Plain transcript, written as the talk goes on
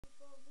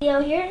Video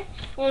here,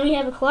 and we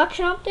have a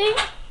collection update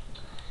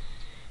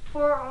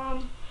for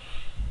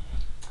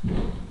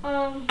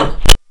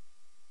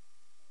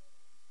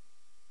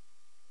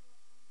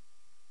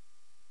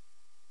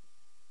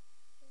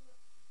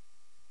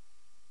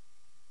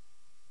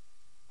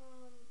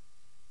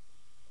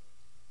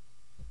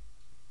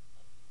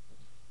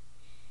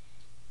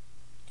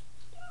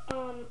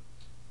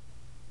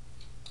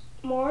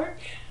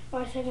March,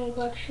 my second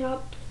collection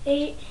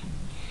update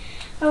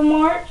of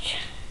March.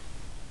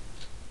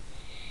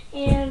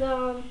 And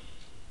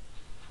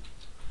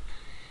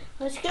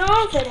let's get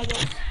on with it, I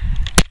guess.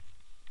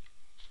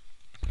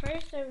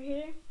 First, over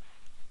here,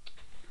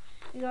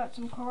 we got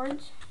some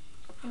cards.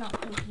 Not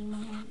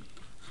Pokemon.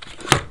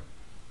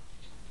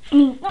 I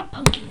mean, not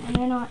Pokemon.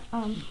 They're not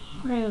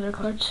regular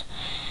cards.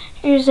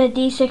 Here's a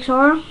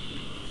D6R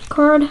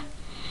card.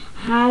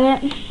 I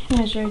have it.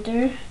 It's right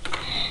there.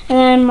 And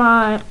then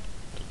my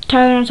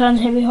Tyler &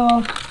 Sons Heavy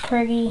Haul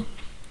Fergie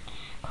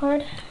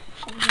card.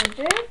 It's right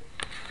there.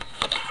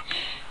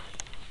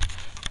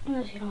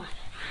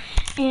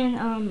 And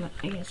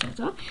I guess that's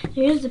all.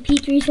 Here's the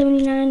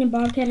P379 and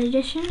Bobcat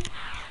edition.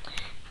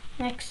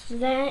 Next to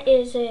that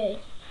is a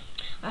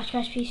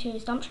Oshkosh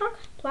P-Series dump truck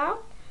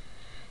plow.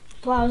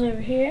 Plow's over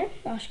here.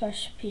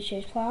 Oshkosh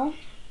P-Series plow.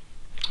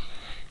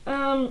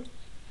 Tyler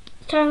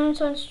 &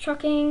 Sons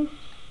trucking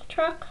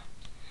truck.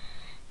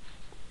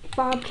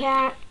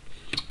 Bobcat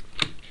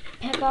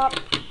pickup.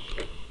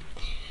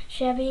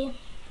 Chevy.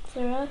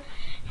 Etc.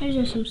 Here's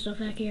just some stuff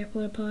back here.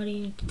 Porta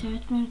potty and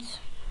detachments.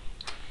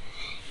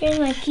 Here's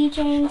my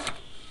keychains,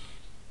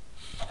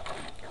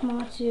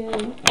 Komatsu,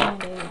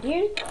 and a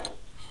deer.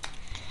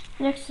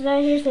 Next to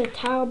that, here's the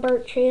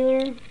Talbert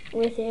trailer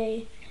with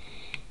a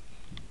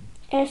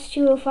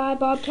S205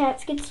 Bobcat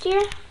skid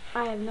steer.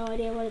 I have no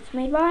idea what it's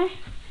made by.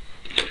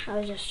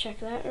 I'll just check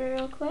that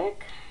real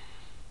quick.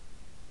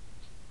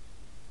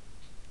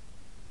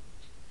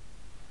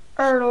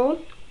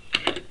 Ertl,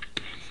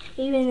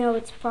 even though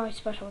it's probably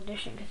special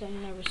edition because I've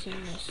never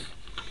seen this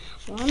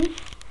one.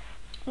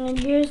 And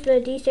here's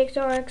the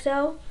D6R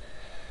XL,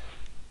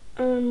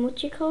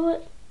 what you call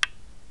it,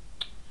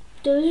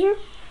 dozer,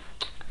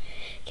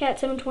 Cat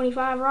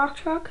 725 rock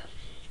truck,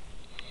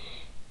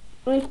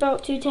 link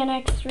belt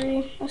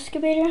 210X3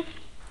 excavator,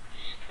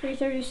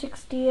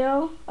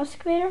 336DL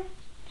excavator,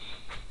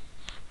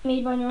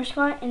 made by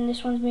Northcott, and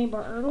this one's made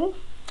by Ertl.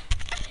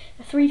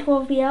 The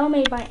 312BL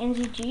made by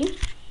NZG.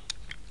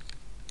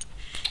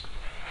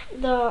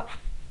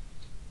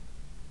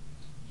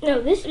 No,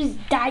 this is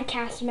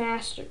Diecast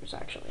Masters,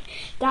 actually.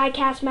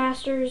 Diecast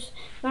Masters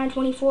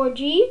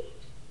 924G.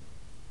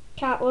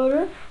 Cat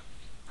loader.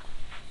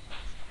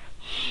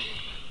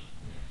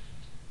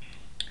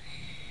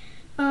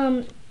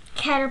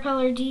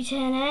 Caterpillar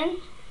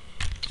D10N.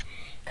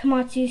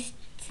 Komatsu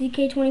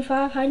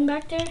CK25 hiding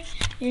back there.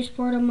 Here's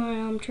part of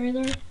my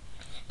trailer.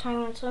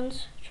 Tyler &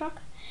 Sons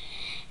truck.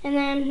 And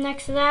then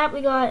next to that,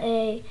 we got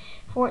a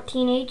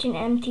 14H and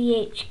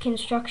MTH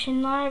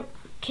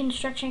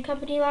construction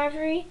company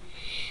livery.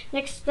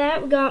 Next to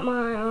that, we got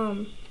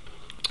my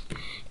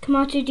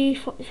Komatsu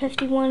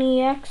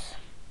D51EX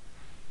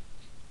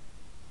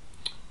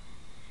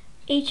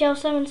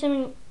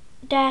HL77-9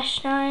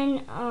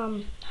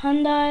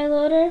 Hyundai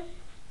loader.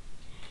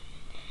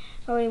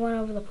 Already went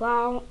over the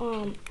plow.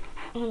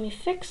 Let me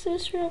fix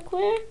this real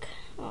quick.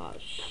 Oh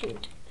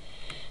shoot.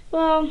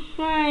 Well,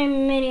 my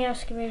mini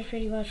excavator is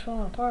pretty much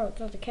falling apart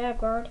without the cab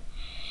guard.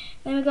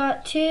 Then we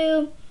got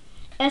two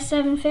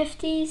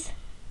S750s.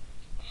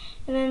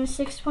 And then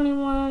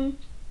 621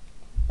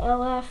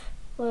 LF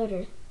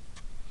loader.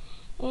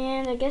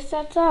 And I guess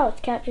that's all.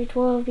 It's Cat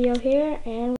 312 VO here, and